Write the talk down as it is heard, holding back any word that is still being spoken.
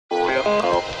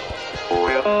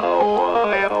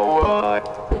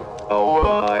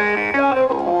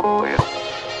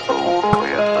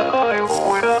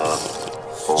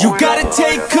You gotta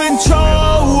take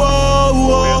control,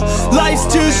 life's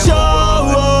too short.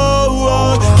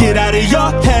 Get out of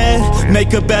your head,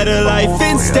 make a better life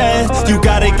instead. You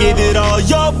gotta give it all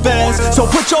your best. So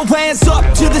put your hands up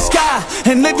to the sky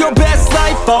and live your best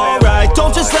life, alright.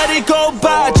 Don't just let it go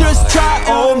by, just try,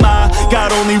 oh my.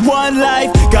 Got only one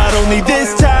life, got only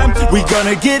this time. We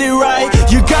gonna get it right.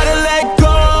 You gotta let go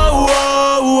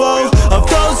of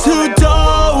those who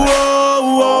don't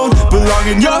belong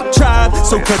in your tribe.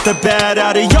 So cut the bad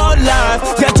out of your life.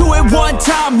 Yeah, do it one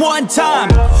time, one time.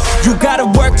 You gotta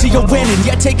work till you're winning.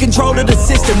 Yeah, take control of the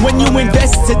system. When you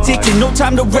invest, it's addicting. No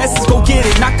time to rest, let's go get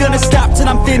it. Not gonna stop till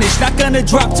I'm finished. Not gonna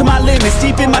drop to my limits.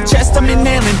 Deep in my chest, I'm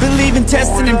inhaling. Believe in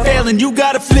testing and failing. You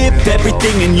gotta flip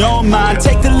everything in your mind.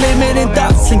 Take the limiting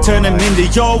thoughts and turn them into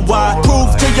your why.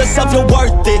 Prove to yourself you're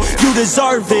worth it. You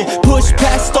deserve it. Push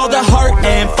past all the hurt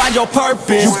and find your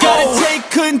purpose. You gotta take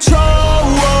control.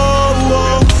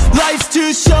 Life's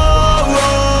too short.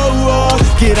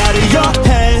 Get out of your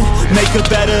head, make a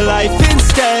better life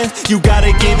instead. You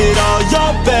gotta give it all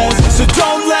your best. So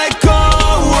don't let go.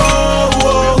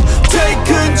 Take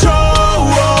control.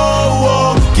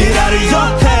 Get out of your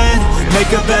head,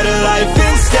 make a better life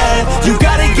instead. You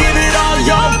gotta give it all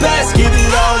your best. Give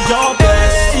it all your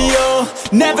best. You're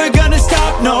never gonna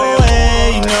stop, no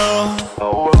way, no.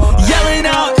 Yelling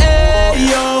out, hey,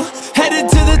 yo. Headed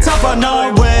to the top on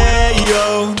our way,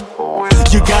 yo.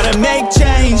 You gotta make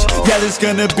change. Yeah, there's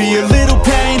gonna be a little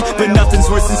pain, but nothing's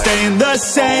worse than staying the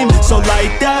same. So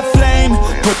light that flame,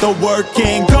 put the work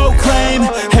in, go claim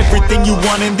everything you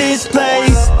want in this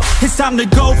place. It's time to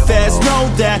go fast, know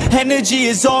that energy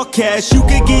is all cash. You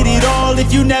could get it all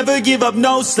if you never give up,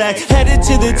 no slack. Headed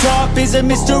to the top is a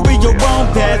mystery, your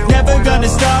own path. Never gonna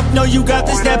stop, no, you got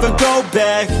this, never go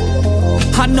back.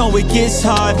 I know it gets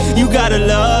hard, you gotta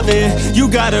love it. You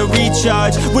gotta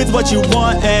recharge with what you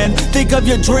want and think of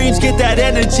your dreams. Get that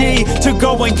energy to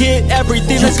go and get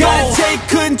everything. Let's go. You gotta take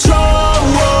control.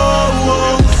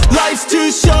 Life's too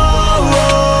short.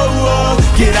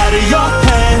 Get out of your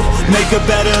head, make a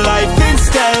better life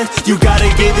instead. You gotta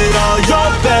give it all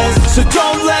your best. So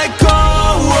don't let go.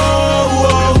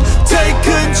 Take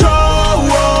control.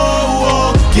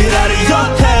 Get out of your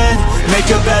head, make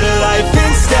a better life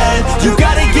instead. You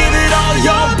gotta give it all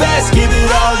your best. Give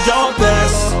it all your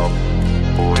best.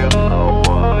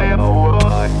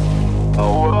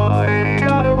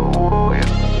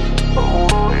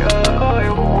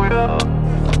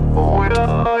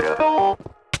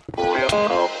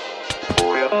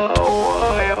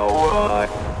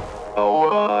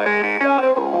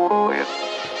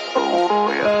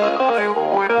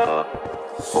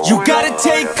 You gotta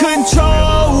take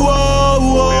control.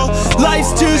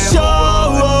 Life's too short.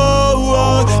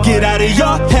 Get out of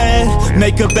your head,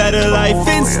 make a better life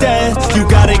instead. You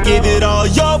gotta give it all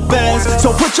your best.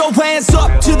 So put your hands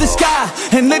up to the sky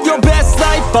and live your best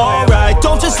life, alright.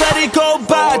 Don't just let it go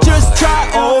by, just try,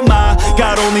 oh my.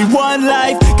 Got only one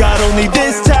life, got only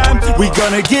this time. We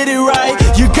gonna get it right.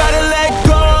 You gotta let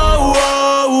go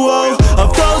of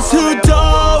those who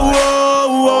don't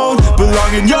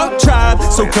belong in your tribe.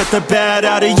 So cut the bad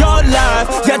out of your life.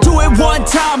 Yeah, do it one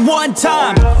time, one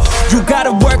time. You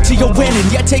gotta work till you're winning.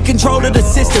 Yeah, take control of the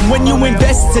system. When you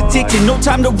invest, it's addicting. No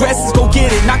time to rest, let's go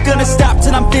get it. Not gonna stop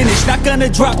till I'm finished. Not gonna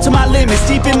drop to my limits.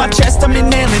 Deep in my chest, I'm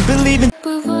inhaling. Believing.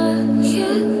 Бывает,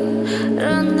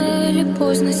 рано или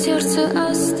поздно сердце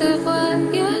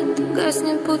остывает,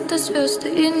 гаснет будто звезды,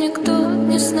 и никто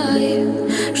не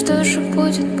знает, что же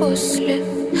будет после.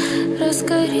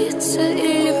 Разгорится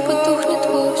или потухнет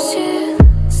вовсе.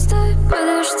 Стой,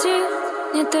 подожди,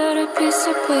 не торопи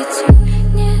события.